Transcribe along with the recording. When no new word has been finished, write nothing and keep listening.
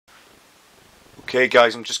Okay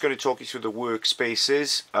guys, I'm just going to talk you through the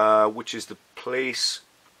Workspaces, which is the place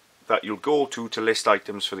that you'll go to list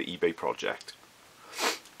items for the eBay project.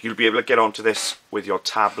 You'll be able to get onto this with your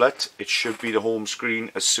tablet. It should be the home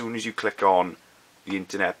screen as soon as you click on the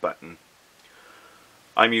internet button.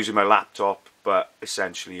 I'm using my laptop, but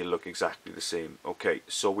essentially it'll look exactly the same. Okay,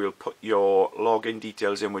 so we'll put your login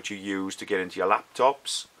details in which you use to get into your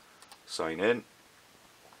laptops. Sign in.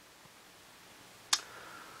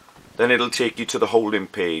 Then it'll take you to the holding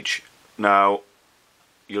page. Now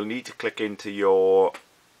you'll need to click into your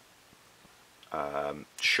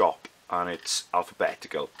shop, and it's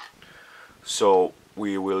alphabetical, so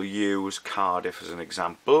we will use Cardiff as an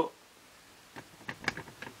example.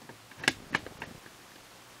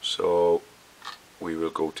 So we will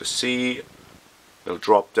go to C, it'll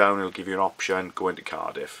drop down, it'll give you an option, go into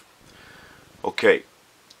Cardiff. Okay,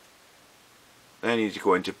 then you need to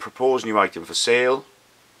go into propose new item for sale.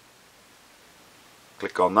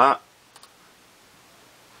 Click on that.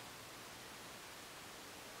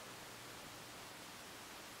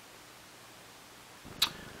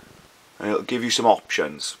 And it'll give you some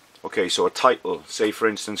options. Okay, so a title, say for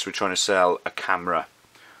instance we're trying to sell a camera.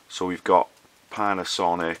 So we've got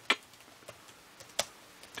Panasonic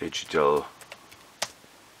digital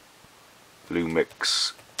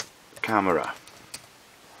Lumix camera.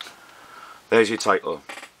 There's your title.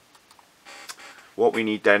 What we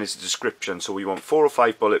need then is a description, so we want 4 or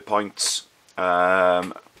 5 bullet points.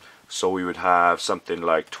 So we would have something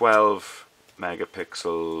like 12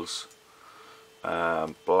 megapixels,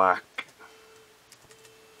 black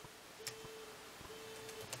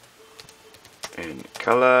in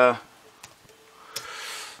color,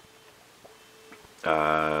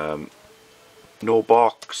 no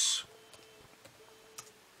box,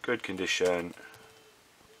 good condition,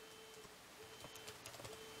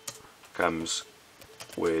 comes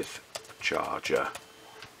with charger.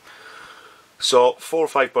 So 4 or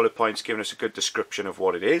 5 bullet points giving us a good description of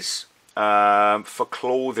what it is. For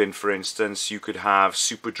clothing, for instance, you could have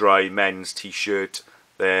super dry men's t-shirt,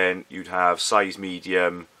 then you'd have size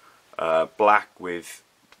medium, black with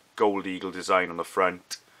gold eagle design on the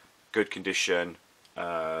front, good condition,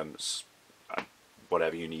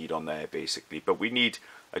 whatever you need on there basically. But we need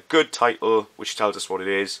a good title which tells us what it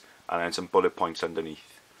is, and then some bullet points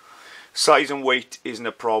underneath. Size and weight isn't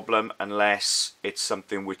a problem unless it's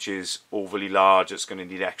something which is overly large, it's going to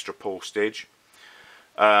need extra postage.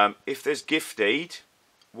 If there's gift aid,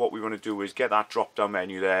 what we want to do is get that drop down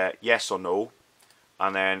menu there, yes or no,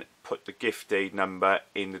 and then put the gift aid number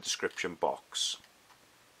in the description box.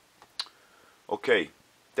 Okay,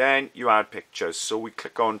 then you add pictures. So we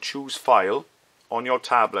click on choose file on your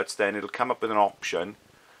tablets, then it'll come up with an option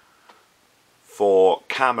for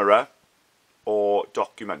camera or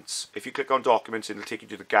documents. If you click on documents, it'll take you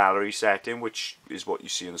to the gallery setting, which is what you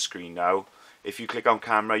see on the screen now. If you click on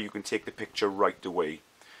camera, you can take the picture right away.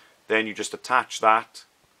 Then you just attach that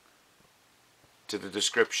to the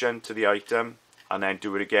description, to the item, and then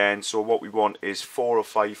do it again. So what we want is 4 or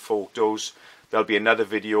 5 photos. There'll be another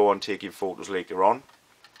video on taking photos later on.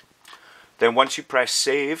 Then once you press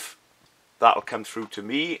save, that'll come through to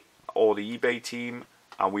me or the eBay team,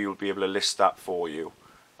 and we will be able to list that for you.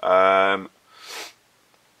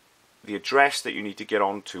 The address that you need to get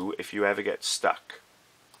onto if you ever get stuck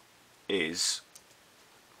is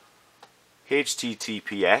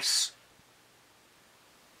https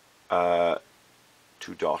 2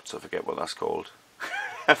 dots, I forget what that's called,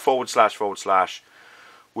 /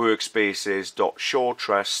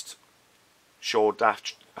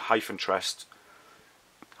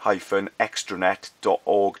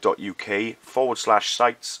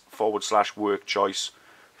 /sites/work choice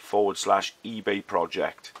 /eBay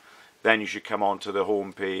project. Then you should come on to the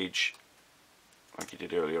home page like you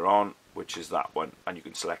did earlier on, which is that one, and you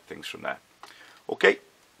can select things from there. Okay.